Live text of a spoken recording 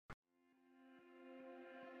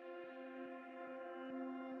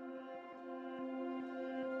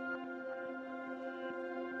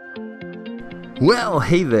Well,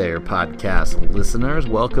 hey there, podcast listeners.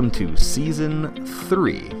 Welcome to Season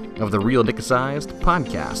 3 of the Real Dick-Sized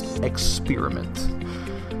Podcast Experiment.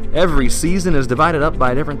 Every season is divided up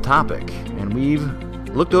by a different topic, and we've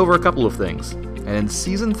looked over a couple of things. And in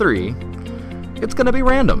Season 3, it's going to be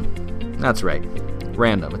random. That's right,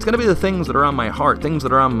 random. It's going to be the things that are on my heart, things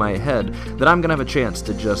that are on my head, that I'm going to have a chance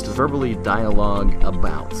to just verbally dialogue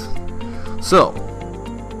about. So,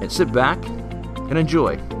 sit back and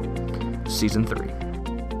enjoy Season 3.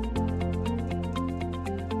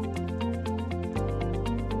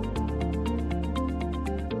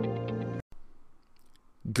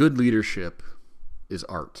 Good leadership is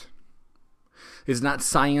art. It's not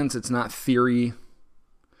science, it's not theory,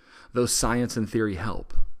 though science and theory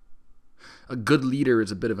help. A good leader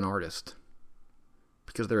is a bit of an artist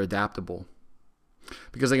because they're adaptable,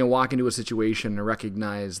 because they can walk into a situation and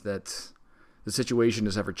recognize that the situation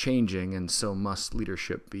is ever changing, and so must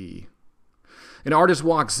leadership be. An artist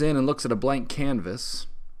walks in and looks at a blank canvas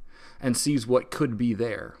and sees what could be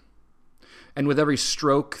there. And with every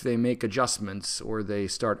stroke, they make adjustments, or they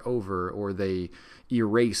start over, or they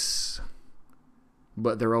erase.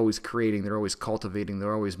 But they're always creating, they're always cultivating,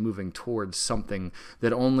 they're always moving towards something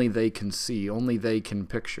that only they can see, only they can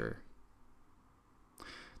picture.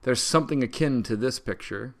 There's something akin to this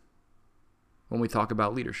picture when we talk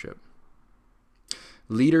about leadership.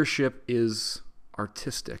 Leadership is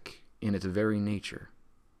artistic in its very nature.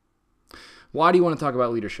 Why do you want to talk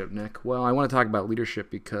about leadership, Nick? Well, I want to talk about leadership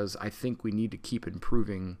because I think we need to keep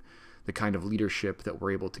improving the kind of leadership that we're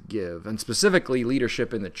able to give, and specifically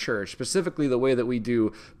leadership in the church, specifically the way that we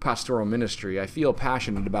do pastoral ministry. I feel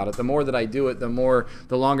passionate about it. The more that I do it, the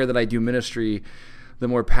longer that I do ministry, the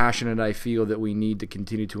more passionate I feel that we need to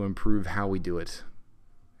continue to improve how we do it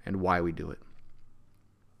and why we do it.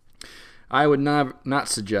 I would not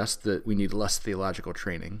suggest that we need less theological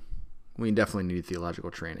training. We definitely need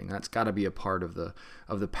theological training. That's got to be a part of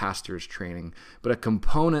the pastor's training. But a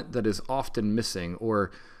component that is often missing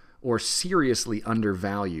or seriously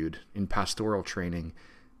undervalued in pastoral training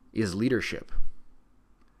is leadership.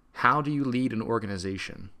 How do you lead an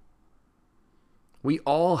organization? We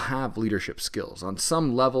all have leadership skills. On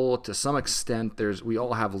some level, to some extent, we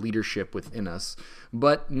all have leadership within us,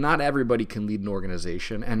 but not everybody can lead an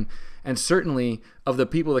organization. And certainly, of the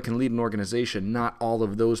people that can lead an organization, not all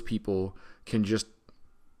of those people can just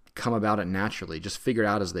come about it naturally, just figure it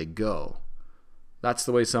out as they go. That's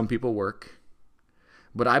the way some people work.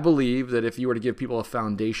 But I believe that if you were to give people a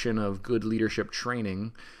foundation of good leadership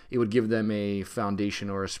training, it would give them a foundation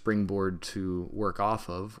or a springboard to work off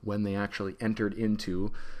of when they actually entered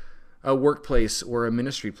into a workplace or a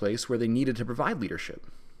ministry place where they needed to provide leadership.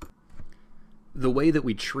 The way that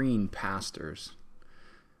we train pastors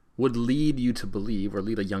would lead you to believe, or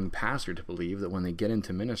lead a young pastor to believe, that when they get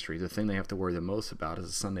into ministry, the thing they have to worry the most about is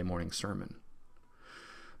a Sunday morning sermon.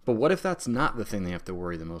 But what if that's not the thing they have to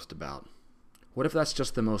worry the most about? What if that's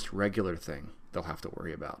just the most regular thing they'll have to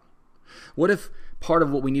worry about? What if part of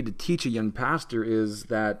what we need to teach a young pastor is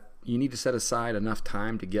that you need to set aside enough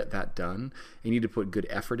time to get that done, you need to put good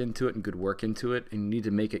effort into it and good work into it, and you need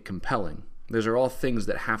to make it compelling. Those are all things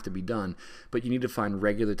that have to be done, but you need to find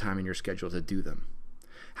regular time in your schedule to do them.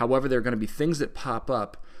 However, there are going to be things that pop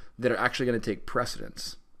up that are actually going to take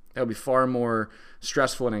precedence. They'll be far more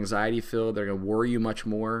stressful and anxiety-filled. They're going to worry you much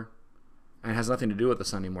more, and it has nothing to do with the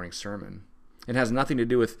Sunday morning sermon. It has nothing to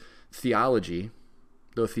do with theology,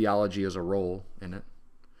 though theology is a role in it.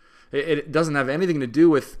 It doesn't have anything to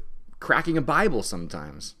do with cracking a Bible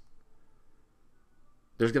sometimes.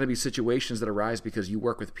 There's going to be situations that arise because you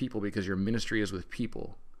work with people, because your ministry is with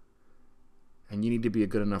people. And you need to be a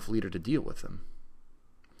good enough leader to deal with them.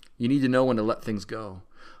 You need to know when to let things go.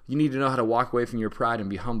 You need to know how to walk away from your pride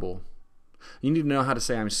and be humble. You need to know how to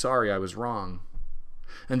say, I'm sorry, I was wrong.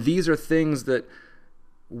 And these are things that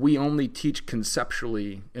we only teach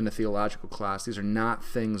conceptually in a theological class. These are not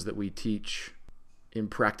things that we teach in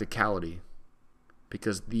practicality,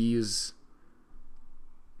 because these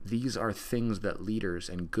are things that leaders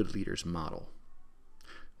and good leaders model.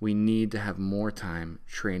 We need to have more time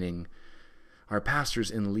training our pastors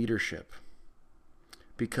in leadership,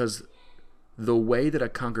 because the way that a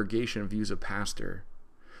congregation views a pastor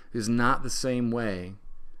is not the same way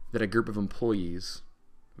that a group of employees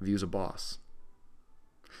views a boss.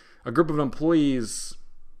 A group of employees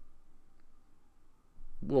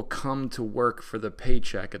will come to work for the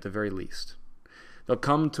paycheck at the very least. They'll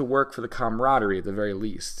come to work for the camaraderie at the very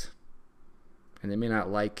least. And they may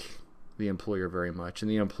not like the employer very much.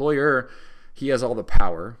 And the employer, he has all the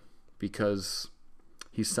power because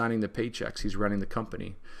he's signing the paychecks. He's running the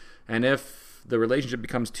company. And if if the relationship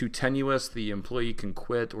becomes too tenuous, the employee can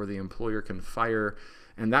quit or the employer can fire.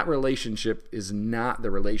 And that relationship is not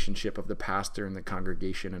the relationship of the pastor and the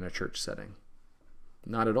congregation in a church setting.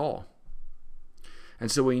 Not at all.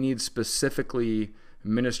 And so we need specifically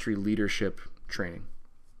ministry leadership training.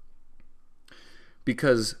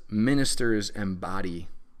 Because ministers embody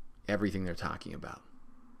everything they're talking about.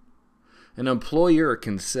 An employer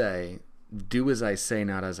can say, do as I say,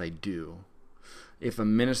 not as I do. If a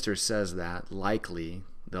minister says that, likely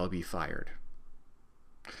they'll be fired.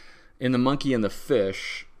 In The Monkey and the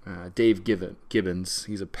Fish, Dave Gibbons,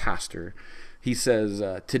 he's a pastor, he says,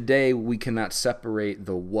 today we cannot separate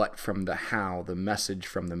the what from the how, the message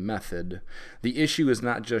from the method. The issue is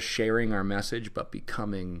not just sharing our message, but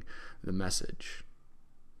becoming the message.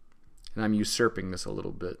 And I'm usurping this a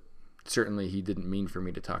little bit. Certainly he didn't mean for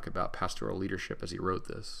me to talk about pastoral leadership as he wrote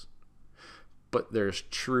this. But there's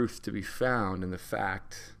truth to be found in the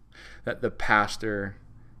fact that the pastor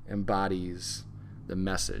embodies the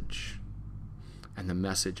message, and the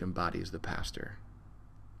message embodies the pastor.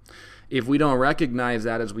 If we don't recognize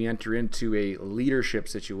that as we enter into a leadership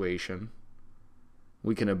situation,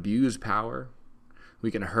 we can abuse power, we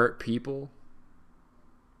can hurt people,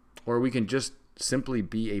 or we can just simply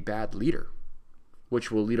be a bad leader,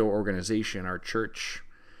 which will lead our organization, our church,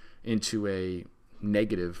 into a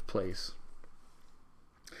negative place.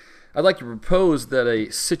 I'd like to propose that a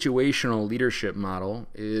situational leadership model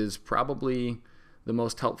is probably the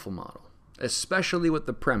most helpful model, especially with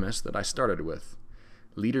the premise that I started with.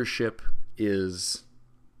 Leadership is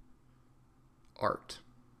art.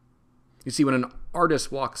 You see, when an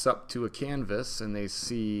artist walks up to a canvas and they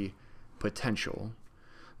see potential,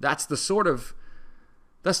 that's the sort of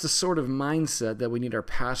mindset that we need our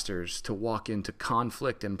pastors to walk into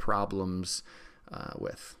conflict and problems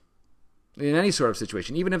with. In any sort of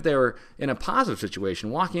situation, even if they were in a positive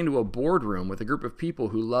situation, walking into a boardroom with a group of people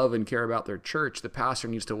who love and care about their church, the pastor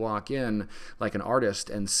needs to walk in like an artist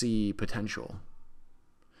and see potential.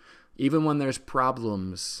 Even when there's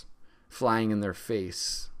problems flying in their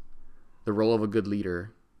face, the role of a good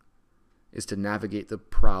leader is to navigate the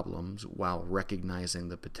problems while recognizing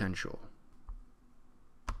the potential.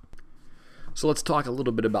 So let's talk a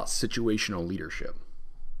little bit about situational leadership.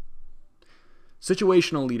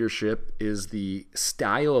 Situational leadership is the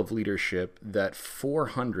style of leadership that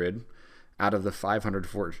 400 out of the 500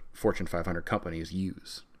 Fortune 500 companies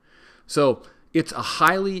use. So it's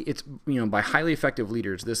by highly effective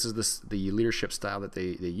leaders, this is the leadership style that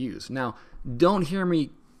they use. Now, don't hear me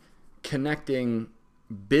connecting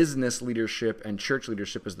business leadership and church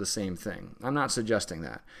leadership as the same thing. I'm not suggesting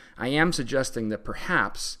that. I am suggesting that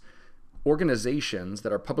perhaps organizations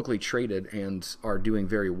that are publicly traded and are doing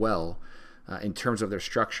very well in terms of their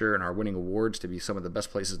structure and are winning awards to be some of the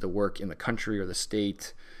best places to work in the country or the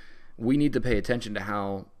state, we need to pay attention to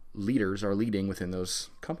how leaders are leading within those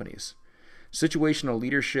companies. Situational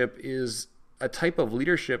leadership is a type of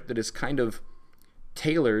leadership that is kind of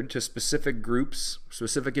tailored to specific groups,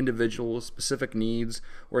 specific individuals, specific needs,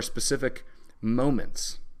 or specific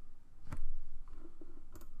moments.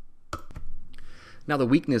 Now, the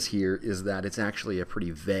weakness here is that it's actually a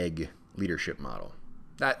pretty vague leadership model.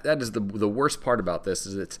 That is the worst part about this,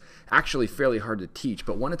 is it's actually fairly hard to teach,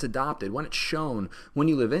 but when it's adopted, when it's shown, when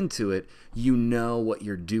you live into it, you know what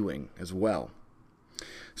you're doing as well.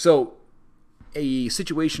 So a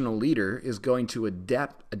situational leader is going to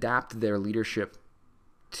adapt their leadership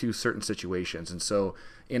to certain situations. And so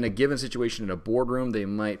in a given situation in a boardroom, they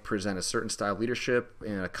might present a certain style of leadership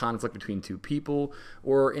in a conflict between two people,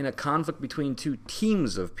 or in a conflict between two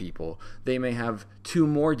teams of people. They may have two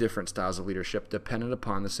more different styles of leadership dependent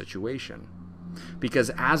upon the situation. Because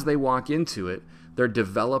as they walk into it, they're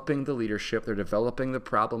developing the leadership, they're developing the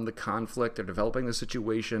problem, the conflict, they're developing the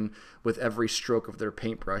situation with every stroke of their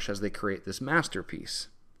paintbrush as they create this masterpiece.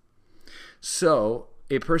 So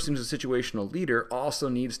a person who's a situational leader also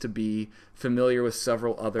needs to be familiar with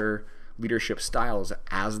several other leadership styles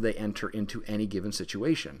as they enter into any given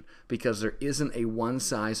situation, because there isn't a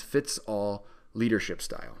one-size-fits-all leadership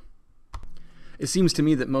style. It seems to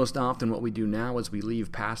me that most often what we do now is we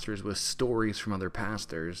leave pastors with stories from other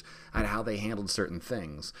pastors on how they handled certain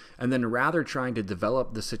things. And then rather trying to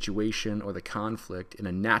develop the situation or the conflict in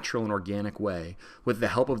a natural and organic way with the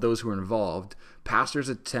help of those who are involved, pastors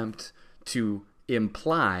attempt to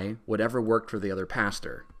imply whatever worked for the other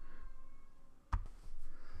pastor.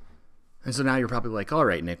 And so now you're probably like, all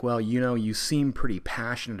right, Nick, well, you seem pretty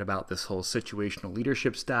passionate about this whole situational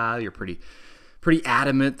leadership style. You're pretty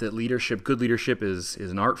adamant that good leadership is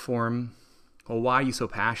an art form. Well, why are you so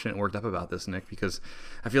passionate and worked up about this, Nick? Because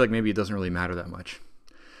I feel like maybe it doesn't really matter that much.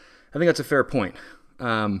 I think that's a fair point.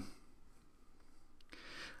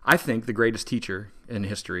 I think the greatest teacher in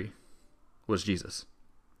history was Jesus.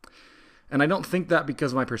 And I don't think that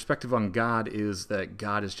because my perspective on God is that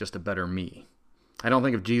God is just a better me. I don't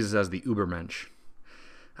think of Jesus as the Ubermensch.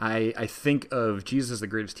 I think of Jesus as the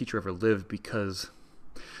greatest teacher ever lived because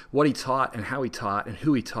what he taught and how he taught and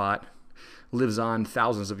who he taught lives on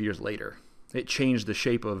thousands of years later. It changed the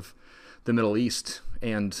shape of the Middle East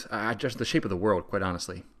and just the shape of the world, quite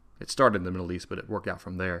honestly. It started in the Middle East, but it worked out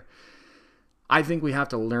from there. I think we have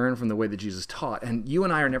to learn from the way that Jesus taught. And you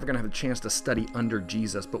and I are never going to have a chance to study under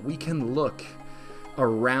Jesus, but we can look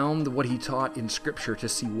around what he taught in Scripture to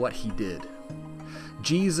see what he did.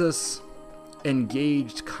 Jesus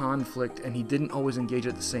engaged conflict, and he didn't always engage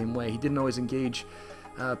it the same way. He didn't always engage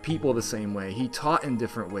people the same way. He taught in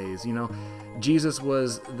different ways. Jesus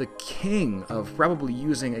was the king of probably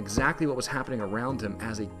using exactly what was happening around him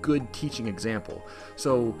as a good teaching example.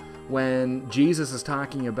 So when Jesus is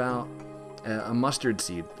talking about a mustard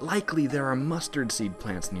seed, likely there are mustard seed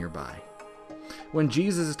plants nearby. When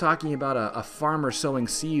Jesus is talking about a farmer sowing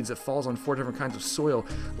seeds that falls on 4 different kinds of soil,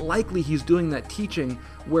 likely he's doing that teaching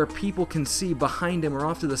where people can see behind him or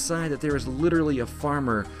off to the side that there is literally a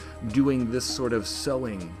farmer doing this sort of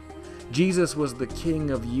sowing. Jesus was the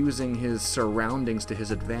king of using his surroundings to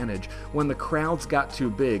his advantage. When the crowds got too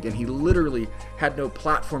big and he literally had no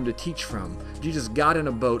platform to teach from, Jesus got in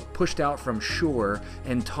a boat, pushed out from shore,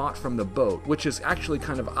 and taught from the boat, which is actually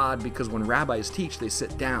kind of odd because when rabbis teach, they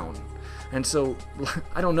sit down. And so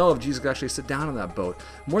I don't know if Jesus could actually sit down on that boat.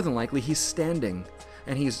 More than likely, he's standing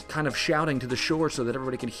and he's kind of shouting to the shore so that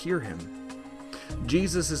everybody can hear him.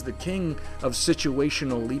 Jesus is the king of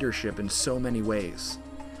situational leadership in so many ways.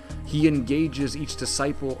 He engages each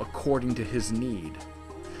disciple according to his need.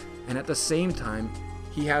 And at the same time,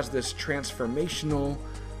 he has this transformational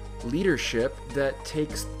leadership that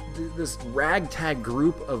takes this ragtag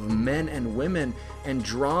group of men and women and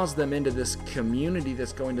draws them into this community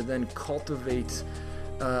that's going to then cultivate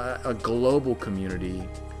a global community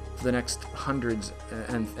for the next hundreds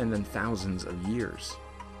and then thousands of years.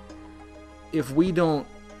 If we don't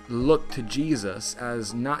look to Jesus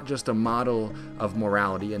as not just a model of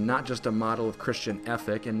morality and not just a model of Christian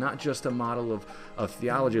ethic and not just a model of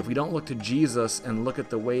theology, if we don't look to Jesus and look at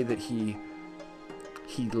the way that he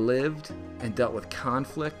lived and dealt with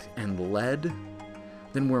conflict and led,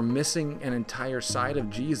 then we're missing an entire side of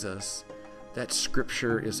Jesus that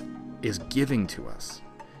Scripture is giving to us.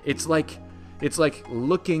 It's like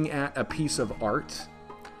looking at a piece of art,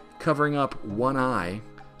 covering up one eye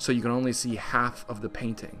so you can only see half of the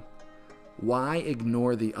painting. Why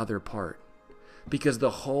ignore the other part? Because the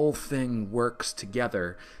whole thing works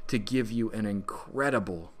together to give you an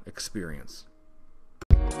incredible experience.